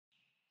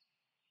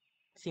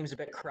seems a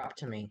bit corrupt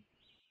to me.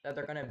 That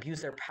they're going to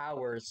abuse their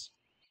powers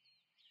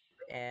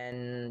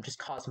and just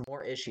cause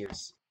more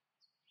issues.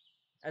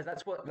 As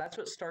that's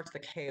what starts the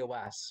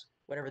KOS.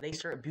 Whenever they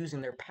start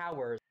abusing their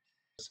powers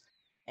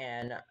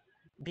and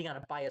being on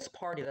a biased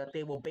party, that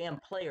they will ban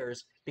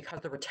players because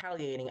they're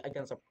retaliating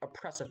against an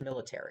oppressive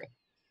military.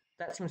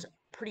 That seems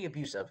pretty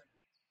abusive.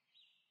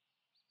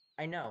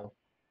 I know,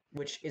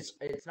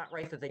 it's not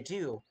right that they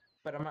do,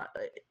 but I'm not.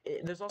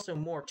 There's also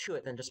more to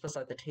it than just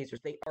besides the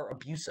tasers. They are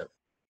abusive.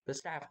 The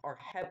staff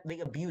they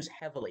abuse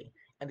heavily,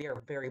 and they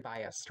are very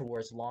biased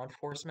towards law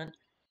enforcement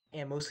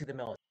and mostly the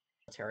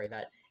military.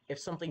 That if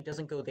something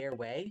doesn't go their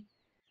way,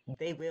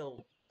 they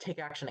will take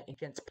action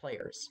against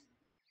players.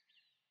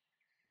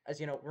 As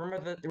you know,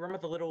 remember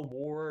the little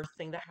war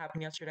thing that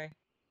happened yesterday?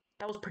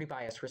 That was pretty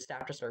biased for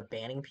staff to start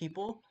banning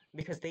people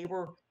because they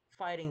were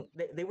fighting.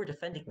 They were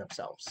defending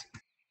themselves.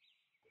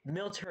 The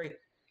military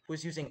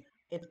was using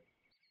an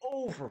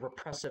over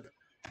repressive,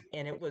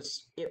 and it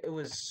was there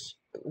was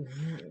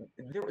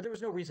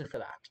no reason for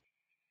that.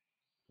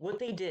 What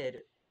they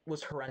did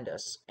was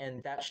horrendous,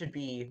 and that should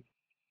be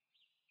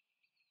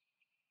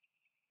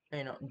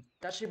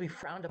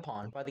frowned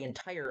upon by the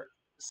entire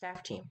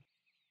staff team.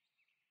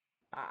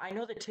 I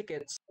know the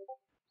tickets.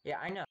 Yeah,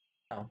 I know.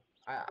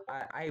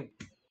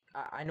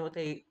 I know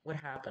what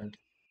happened.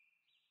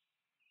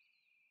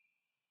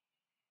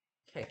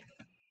 Okay.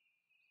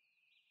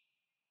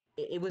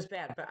 It was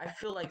bad, but I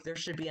feel like there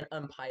should be an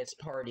unbiased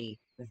party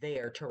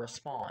there to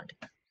respond.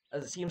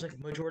 As it seems like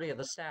the majority of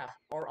the staff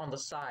are on the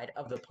side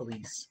of the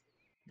police.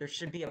 There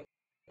should be a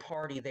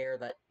party there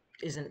that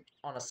isn't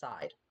on a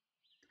side.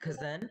 Because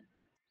then,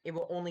 it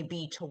will only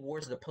be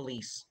towards the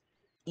police,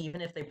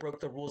 even if they broke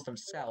the rules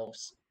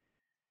themselves.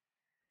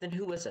 Then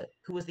who is it?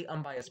 Who is the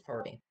unbiased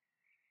party?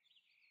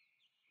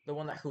 The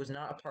one who is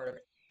not a part of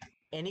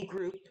any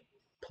group,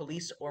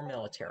 police or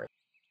military.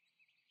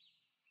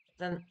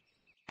 Then,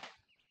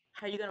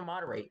 how are you going to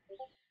moderate?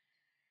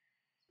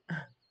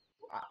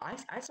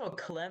 I saw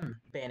Clem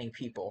banning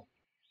people.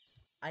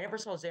 I never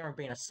saw Zarin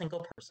ban a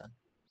single person.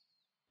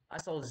 I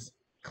saw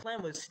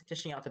Clem was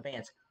dishing out the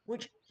bans,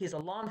 which he's a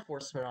law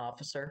enforcement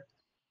officer,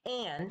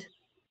 and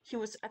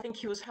I think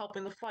he was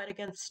helping the fight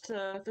against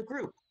the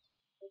group.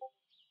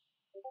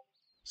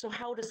 So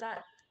how does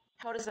that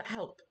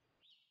help?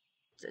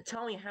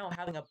 Tell me how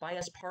having a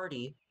biased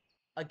party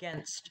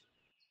against...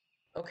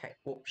 Okay,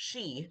 well,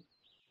 it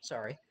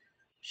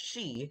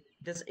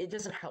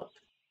doesn't help.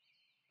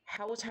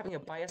 How is having a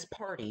biased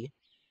party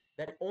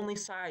that only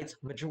sides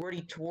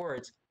majority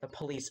towards the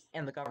police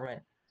and the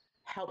government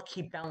help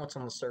keep balance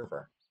on the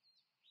server?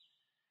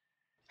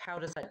 How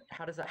does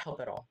that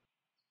help at all?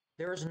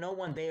 There is no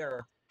one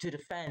there to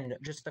defend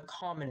just the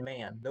common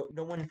man.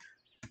 No one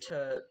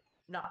to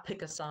not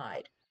pick a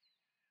side.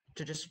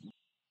 To just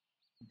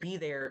be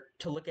there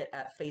to look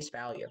at face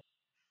value.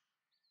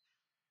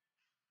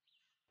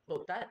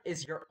 Well, that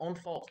is your own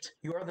fault.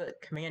 You are the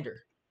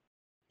commander.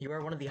 You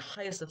are one of the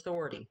highest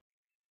authority.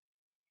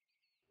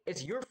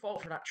 It's your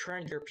fault for not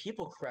training your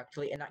people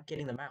correctly and not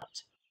getting them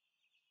out.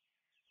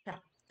 Yeah,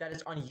 that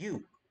is on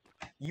you.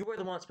 You are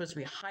the one that's supposed to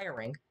be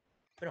hiring,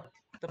 but no,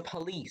 the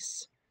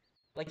police.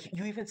 Like,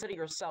 you even said it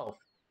yourself,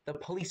 the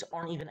police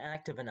aren't even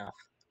active enough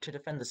to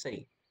defend the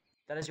city.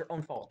 That is your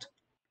own fault.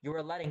 You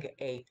are letting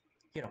a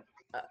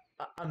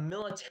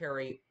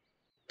military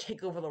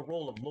take over the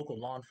role of local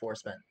law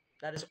enforcement.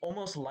 That is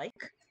almost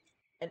like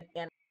an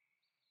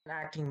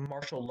enacting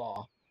martial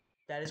law.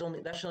 That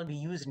should only be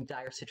used in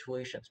dire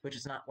situations, which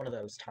is not one of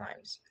those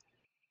times.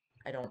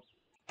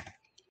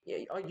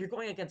 You're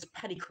going against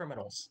petty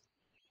criminals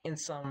and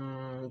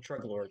some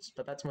drug lords,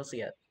 but that's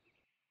mostly it.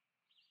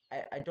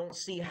 I don't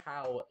see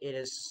how it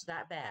is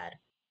that bad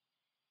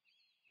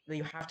that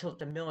you have to let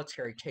the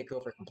military take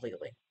over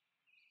completely.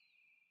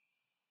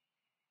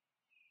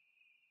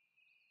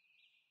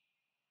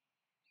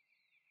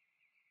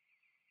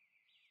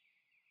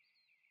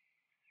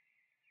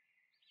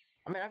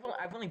 I mean,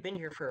 I've only been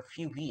here for a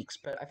few weeks,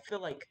 but I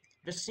feel like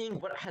just seeing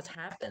what has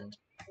happened,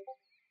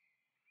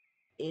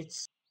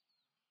 it's...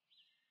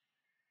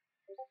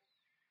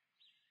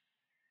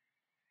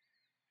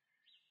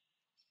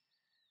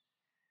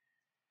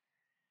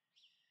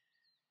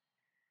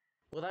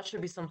 Well, that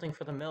should be something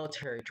for the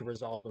military to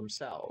resolve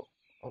themselves.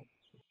 Oh,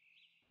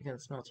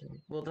 against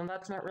military. Well, then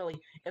that's not really...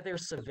 If they're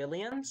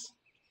civilians,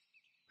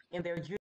 and they're